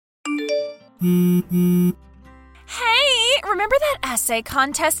Hey, remember that essay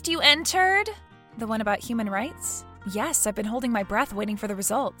contest you entered? The one about human rights? Yes, I've been holding my breath waiting for the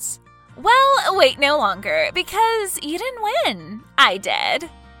results. Well, wait no longer, because you didn't win. I did.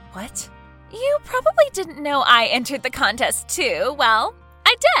 What? You probably didn't know I entered the contest too. Well,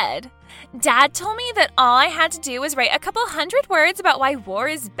 I did. Dad told me that all I had to do was write a couple hundred words about why war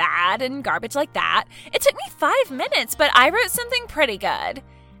is bad and garbage like that. It took me 5 minutes, but I wrote something pretty good.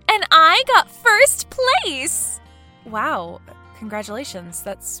 And I got first place! Wow, congratulations.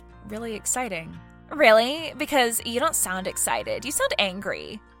 That's really exciting. Really? Because you don't sound excited. You sound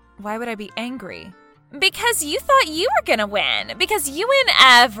angry. Why would I be angry? Because you thought you were gonna win. Because you win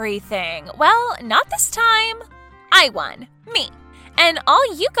everything. Well, not this time. I won. Me. And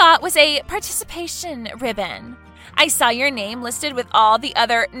all you got was a participation ribbon. I saw your name listed with all the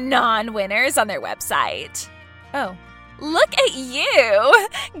other non-winners on their website. Oh. Look at you!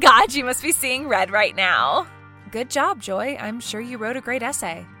 God, you must be seeing red right now. Good job, Joy. I'm sure you wrote a great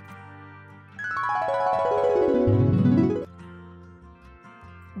essay.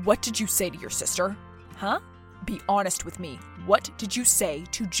 What did you say to your sister? Huh? Be honest with me. What did you say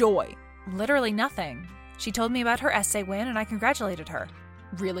to Joy? Literally nothing. She told me about her essay win and I congratulated her.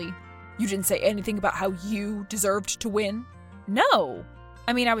 Really? You didn't say anything about how you deserved to win? No.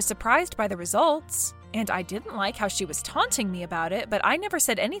 I mean, I was surprised by the results, and I didn't like how she was taunting me about it, but I never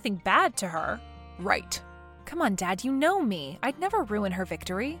said anything bad to her. Right. Come on, Dad, you know me. I'd never ruin her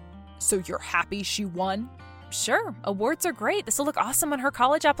victory. So you're happy she won? Sure, awards are great. This will look awesome on her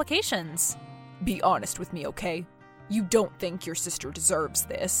college applications. Be honest with me, okay? You don't think your sister deserves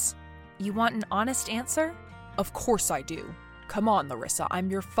this. You want an honest answer? Of course I do. Come on, Larissa,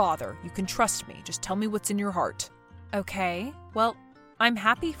 I'm your father. You can trust me. Just tell me what's in your heart. Okay, well, I'm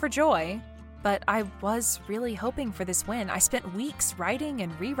happy for Joy, but I was really hoping for this win. I spent weeks writing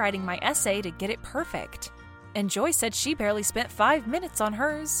and rewriting my essay to get it perfect. And Joy said she barely spent 5 minutes on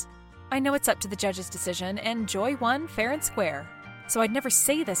hers. I know it's up to the judge's decision, and Joy won fair and square. So I'd never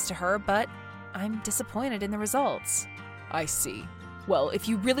say this to her, but I'm disappointed in the results. I see. Well, if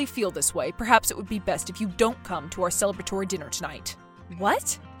you really feel this way, perhaps it would be best if you don't come to our celebratory dinner tonight.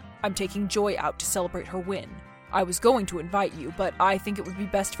 What? I'm taking Joy out to celebrate her win. I was going to invite you, but I think it would be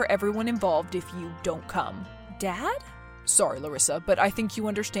best for everyone involved if you don't come. Dad? Sorry, Larissa, but I think you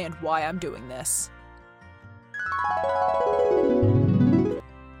understand why I'm doing this.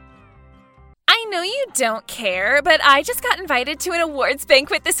 I know you don't care, but I just got invited to an awards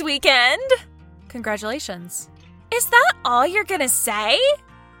banquet this weekend. Congratulations. Is that all you're gonna say?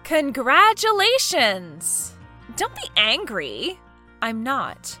 Congratulations. Don't be angry. I'm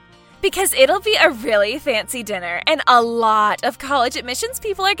not. Because it'll be a really fancy dinner, and a lot of college admissions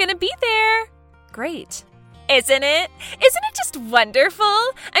people are gonna be there. Great. Isn't it? Isn't it just wonderful?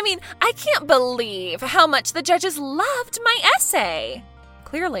 I mean, I can't believe how much the judges loved my essay.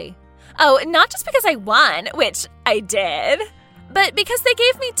 Clearly. Oh, not just because I won, which I did, but because they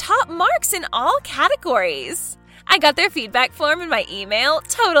gave me top marks in all categories. I got their feedback form in my email.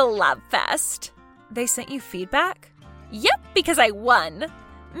 Total love fest. They sent you feedback? Yep, because I won.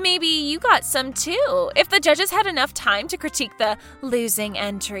 Maybe you got some too, if the judges had enough time to critique the losing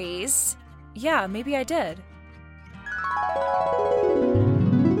entries. Yeah, maybe I did.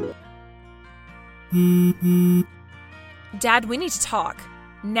 Dad, we need to talk.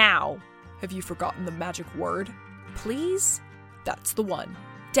 Now. Have you forgotten the magic word? Please? That's the one.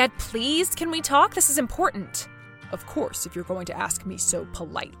 Dad, please, can we talk? This is important. Of course, if you're going to ask me so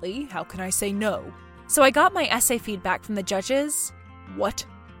politely, how can I say no? So I got my essay feedback from the judges. What?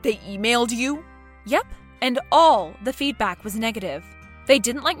 They emailed you? Yep, and all the feedback was negative. They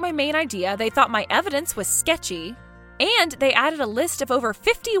didn't like my main idea, they thought my evidence was sketchy, and they added a list of over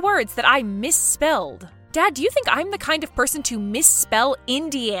 50 words that I misspelled. Dad, do you think I'm the kind of person to misspell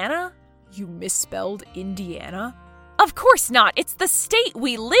Indiana? You misspelled Indiana? Of course not. It's the state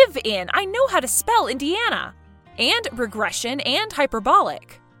we live in. I know how to spell Indiana. And regression and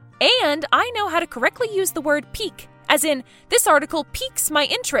hyperbolic. And I know how to correctly use the word peak, as in, this article piques my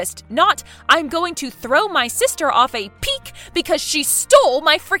interest, not I'm going to throw my sister off a peak because she stole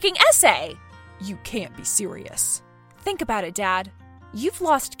my freaking essay. You can't be serious. Think about it, Dad. You've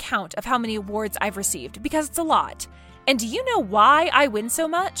lost count of how many awards I've received because it's a lot. And do you know why I win so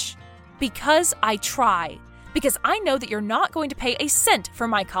much? Because I try. Because I know that you're not going to pay a cent for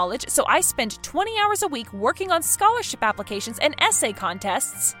my college, so I spend 20 hours a week working on scholarship applications and essay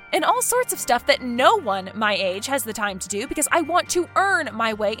contests and all sorts of stuff that no one my age has the time to do because I want to earn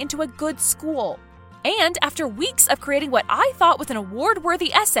my way into a good school. And after weeks of creating what I thought was an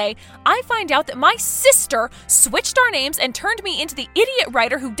award-worthy essay, I find out that my sister switched our names and turned me into the idiot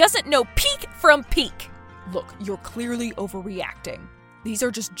writer who doesn't know peak from peak. Look, you're clearly overreacting. These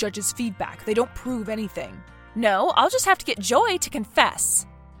are just judges' feedback. They don't prove anything. No, I'll just have to get Joy to confess.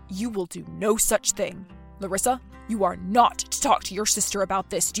 You will do no such thing. Larissa, you are not to talk to your sister about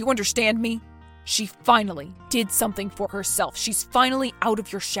this. Do you understand me? She finally did something for herself. She's finally out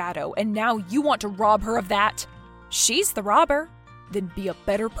of your shadow, and now you want to rob her of that? She's the robber. Then be a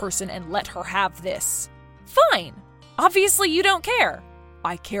better person and let her have this. Fine. Obviously you don't care.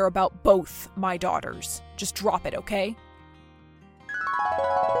 I care about both my daughters. Just drop it, okay?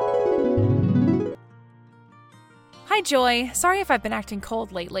 Hi, Joy. Sorry if I've been acting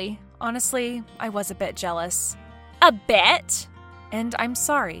cold lately. Honestly, I was a bit jealous. A bit? And I'm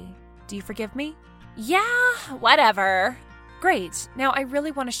sorry. Do you forgive me? Yeah, whatever. Great. Now I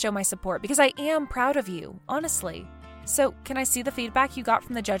really want to show my support because I am proud of you, honestly. So, can I see the feedback you got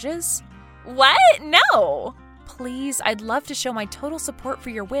from the judges? What? No. Please, I'd love to show my total support for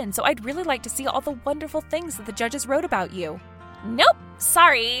your win, so I'd really like to see all the wonderful things that the judges wrote about you. Nope,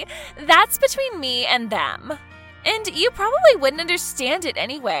 sorry. That's between me and them. And you probably wouldn't understand it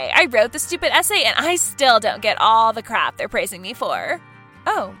anyway. I wrote the stupid essay and I still don't get all the crap they're praising me for.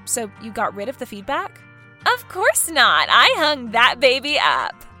 Oh, so you got rid of the feedback? Of course not. I hung that baby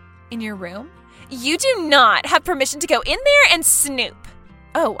up. In your room? You do not have permission to go in there and snoop.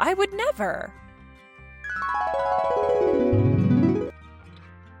 Oh, I would never.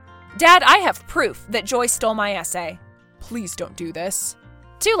 Dad, I have proof that Joy stole my essay. Please don't do this.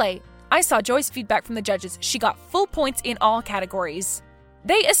 Too late. I saw Joy's feedback from the judges. She got full points in all categories.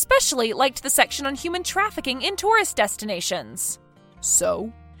 They especially liked the section on human trafficking in tourist destinations.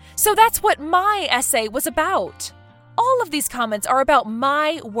 So that's what my essay was about. All of these comments are about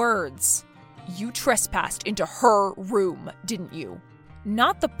my words. You trespassed into her room, didn't you?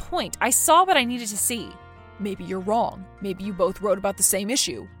 Not the point. I saw what I needed to see. Maybe you're wrong. Maybe you both wrote about the same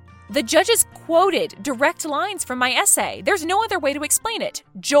issue. The judges quoted direct lines from my essay. There's no other way to explain it.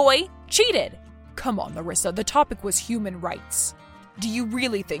 Joy cheated. Come on, Larissa. The topic was human rights. Do you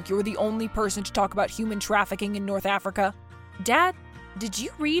really think you're the only person to talk about human trafficking in North Africa? Dad, did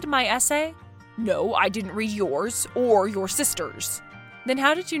you read my essay? No, I didn't read yours or your sister's. Then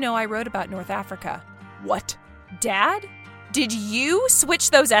how did you know I wrote about North Africa? What? Dad? Did you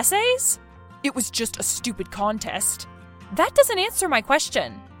switch those essays? It was just a stupid contest. That doesn't answer my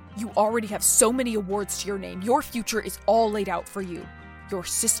question. You already have so many awards to your name. Your future is all laid out for you. Your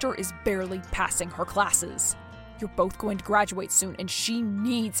sister is barely passing her classes. You're both going to graduate soon, and she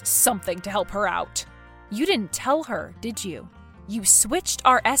needs something to help her out. You didn't tell her, did you? You switched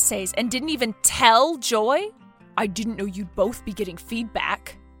our essays and didn't even tell Joy? I didn't know you'd both be getting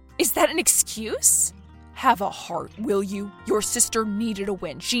feedback. Is that an excuse? Have a heart, will you? Your sister needed a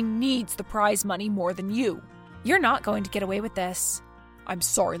win. She needs the prize money more than you. You're not going to get away with this. I'm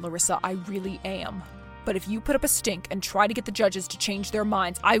sorry, Larissa, I really am. But if you put up a stink and try to get the judges to change their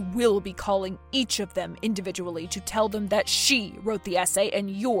minds, I will be calling each of them individually to tell them that she wrote the essay and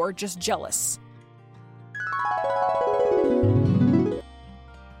you're just jealous.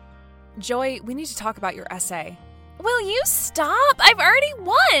 Joy, we need to talk about your essay. Will you stop? I've already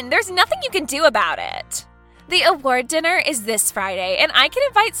won. There's nothing you can do about it. The award dinner is this Friday, and I can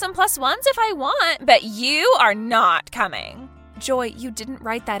invite some plus ones if I want, but you are not coming. Joy, you didn't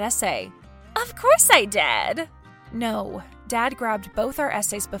write that essay. Of course I did. No, Dad grabbed both our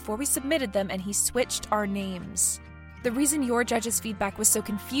essays before we submitted them and he switched our names. The reason your judge's feedback was so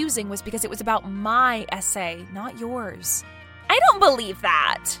confusing was because it was about my essay, not yours. I don't believe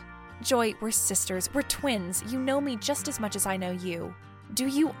that. Joy, we're sisters, we're twins. You know me just as much as I know you. Do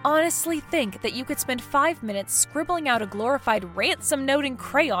you honestly think that you could spend 5 minutes scribbling out a glorified ransom note in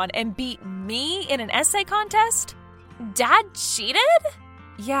crayon and beat me in an essay contest? Dad cheated?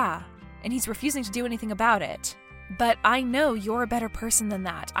 Yeah, and he's refusing to do anything about it. But I know you're a better person than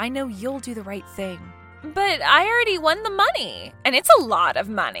that. I know you'll do the right thing. But I already won the money, and it's a lot of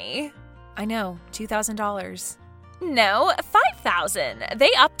money. I know, $2,000. No, $5,000.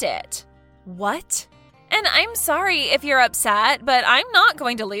 They upped it. What? And I'm sorry if you're upset, but I'm not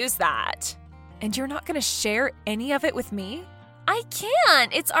going to lose that. And you're not going to share any of it with me? I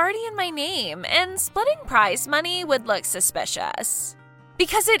can't. It's already in my name, and splitting prize money would look suspicious.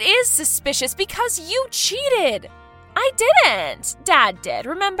 Because it is suspicious, because you cheated. I didn't. Dad did,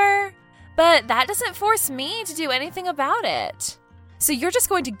 remember? But that doesn't force me to do anything about it. So you're just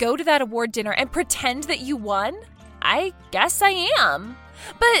going to go to that award dinner and pretend that you won? I guess I am.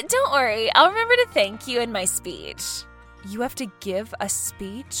 But don't worry, I'll remember to thank you in my speech. You have to give a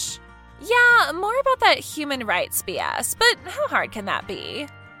speech? Yeah, more about that human rights BS, but how hard can that be?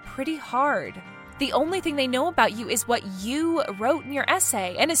 Pretty hard. The only thing they know about you is what you wrote in your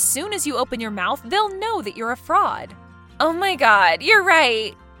essay, and as soon as you open your mouth, they'll know that you're a fraud. Oh my god, you're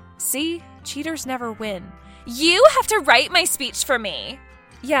right. See? Cheaters never win. You have to write my speech for me.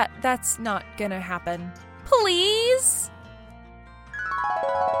 Yeah, that's not gonna happen. Please?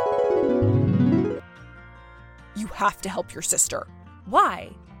 You have to help your sister.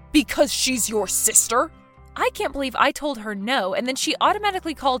 Why? Because she's your sister? I can't believe I told her no, and then she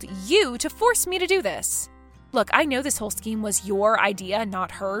automatically called you to force me to do this. Look, I know this whole scheme was your idea,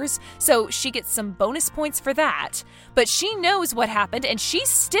 not hers, so she gets some bonus points for that. But she knows what happened, and she's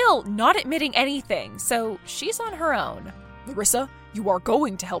still not admitting anything, so she's on her own. Larissa, you are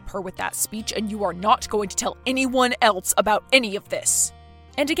going to help her with that speech, and you are not going to tell anyone else about any of this.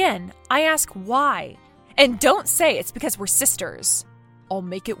 And again, I ask why. And don't say it's because we're sisters. I'll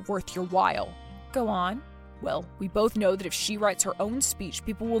make it worth your while. Go on. Well, we both know that if she writes her own speech,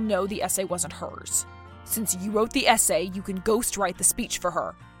 people will know the essay wasn't hers. Since you wrote the essay, you can ghostwrite the speech for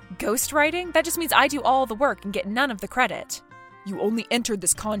her. Ghostwriting? That just means I do all the work and get none of the credit. You only entered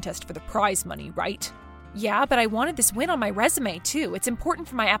this contest for the prize money, right? Yeah, but I wanted this win on my resume too. It's important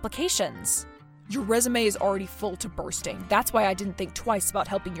for my applications. Your resume is already full to bursting. That's why I didn't think twice about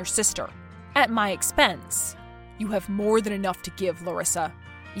helping your sister. At my expense. You have more than enough to give, Larissa.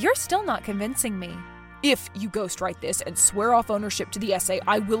 You're still not convincing me. If you ghostwrite this and swear off ownership to the essay,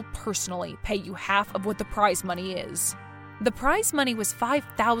 I will personally pay you half of what the prize money is. The prize money was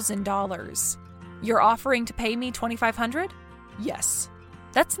 $5,000. You're offering to pay me $2,500? Yes.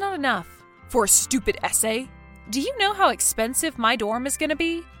 That's not enough. For a stupid essay? Do you know how expensive my dorm is going to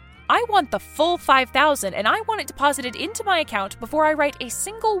be? I want the full $5,000, and I want it deposited into my account before I write a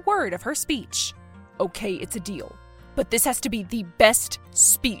single word of her speech. Okay, it's a deal. But this has to be the best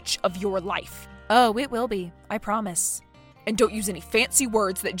speech of your life. Oh, it will be. I promise. And don't use any fancy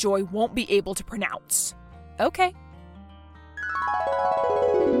words that Joy won't be able to pronounce. Okay.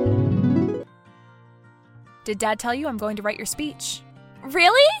 Did Dad tell you I'm going to write your speech?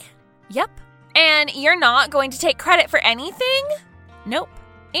 Really? Yep. And you're not going to take credit for anything? Nope.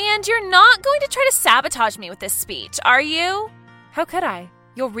 And you're not going to try to sabotage me with this speech, are you? How could I?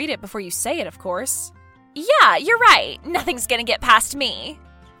 You'll read it before you say it, of course. Yeah, you're right. Nothing's gonna get past me.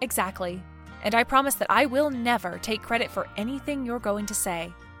 Exactly. And I promise that I will never take credit for anything you're going to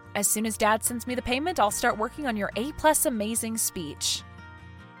say. As soon as Dad sends me the payment, I'll start working on your A+ amazing speech.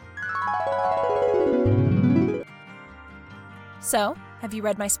 So, have you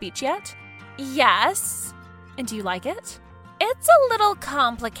read my speech yet? Yes. And do you like it? It's a little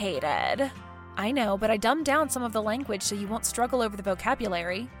complicated. I know, but I dumbed down some of the language so you won't struggle over the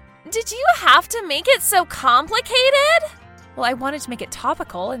vocabulary. Did you have to make it so complicated? Well, I wanted to make it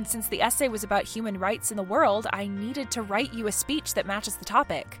topical, and since the essay was about human rights in the world, I needed to write you a speech that matches the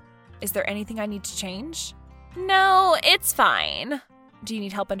topic. Is there anything I need to change? No, it's fine. Do you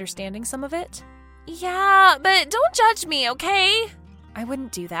need help understanding some of it? Yeah, but don't judge me, okay? I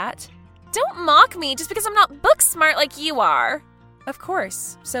wouldn't do that. Don't mock me just because I'm not book smart like you are. Of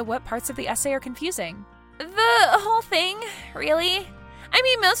course. So what parts of the essay are confusing? The whole thing, really. I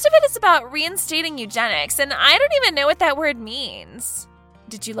mean, most of it is about reinstating eugenics, and I don't even know what that word means.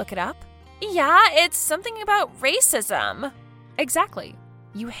 Did you look it up? Yeah, it's something about racism. Exactly.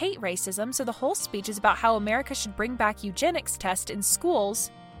 You hate racism, so the whole speech is about how America should bring back eugenics tests in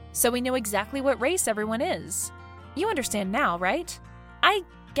schools so we know exactly what race everyone is. You understand now, right? I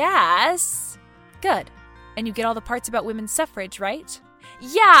guess. Good. And you get all the parts about women's suffrage, right?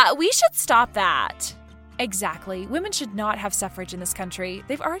 Yeah, we should stop that. Exactly. Women should not have suffrage in this country.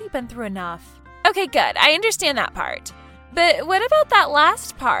 They've already been through enough. Okay, good. I understand that part. But what about that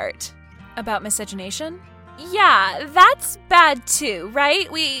last part? About miscegenation? Yeah, that's bad too,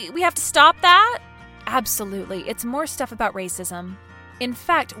 right? We have to stop that? Absolutely. It's more stuff about racism. In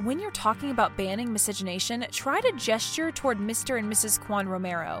fact, when you're talking about banning miscegenation, try to gesture toward Mr. and Mrs. Kwan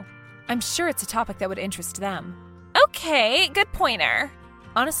Romero. I'm sure it's a topic that would interest them. Okay, good pointer.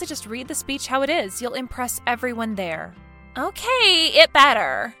 Honestly, just read the speech how it is. You'll impress everyone there. Okay, it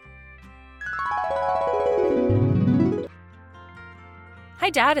better. Hi,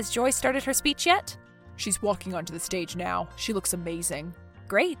 Dad. Has Joy started her speech yet? She's walking onto the stage now. She looks amazing.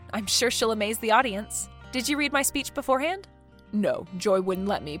 Great. I'm sure she'll amaze the audience. Did you read my speech beforehand? No, Joy wouldn't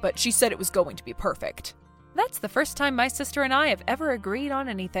let me, but she said it was going to be perfect. That's the first time my sister and I have ever agreed on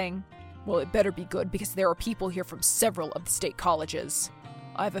anything. Well, it better be good because there are people here from several of the state colleges.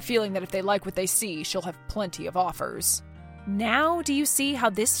 I have a feeling that if they like what they see, she'll have plenty of offers. Now do you see how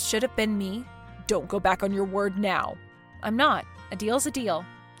this should have been me? Don't go back on your word now. I'm not. A deal's a deal.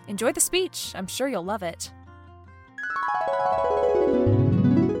 Enjoy the speech. I'm sure you'll love it.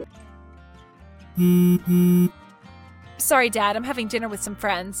 Sorry, Dad, I'm having dinner with some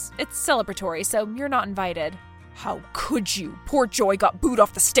friends. It's celebratory, so you're not invited. How could you? Poor Joy got booed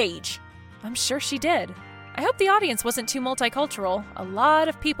off the stage. I'm sure she did. I hope the audience wasn't too multicultural. A lot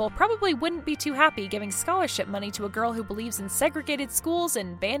of people probably wouldn't be too happy giving scholarship money to a girl who believes in segregated schools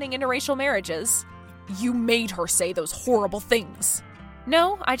and banning interracial marriages. You made her say those horrible things.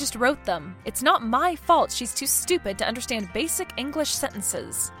 No, I just wrote them. It's not my fault she's too stupid to understand basic English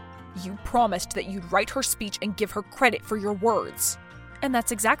sentences. You promised that you'd write her speech and give her credit for your words. And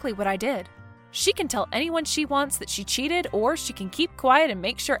that's exactly what I did. She can tell anyone she wants that she cheated, or she can keep quiet and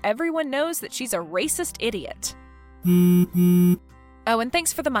make sure everyone knows that she's a racist idiot. Oh, and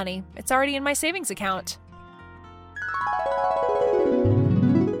thanks for the money. It's already in my savings account.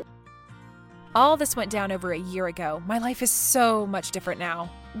 All this went down over a year ago. My life is so much different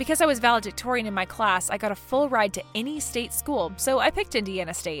now. Because I was valedictorian in my class, I got a full ride to any state school, so I picked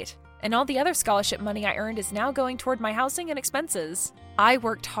Indiana State. And all the other scholarship money I earned is now going toward my housing and expenses. I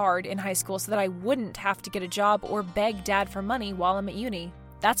worked hard in high school so that I wouldn't have to get a job or beg Dad for money while I'm at uni.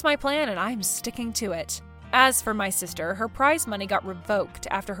 That's my plan, and I'm sticking to it. As for my sister, her prize money got revoked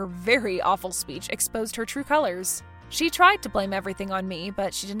after her very awful speech exposed her true colors. She tried to blame everything on me,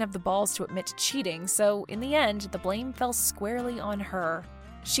 but she didn't have the balls to admit to cheating, so in the end, the blame fell squarely on her.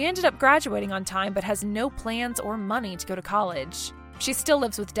 She ended up graduating on time but has no plans or money to go to college. She still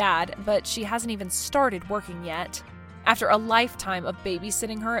lives with Dad, but she hasn't even started working yet. After a lifetime of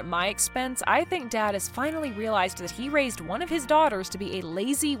babysitting her at my expense, I think Dad has finally realized that he raised one of his daughters to be a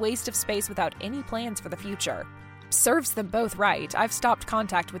lazy waste of space without any plans for the future. Serves them both right. I've stopped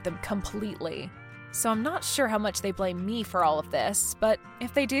contact with them completely. So I'm not sure how much they blame me for all of this, but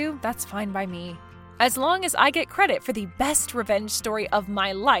if they do, that's fine by me. As long as I get credit for the best revenge story of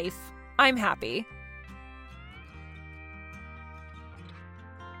my life, I'm happy.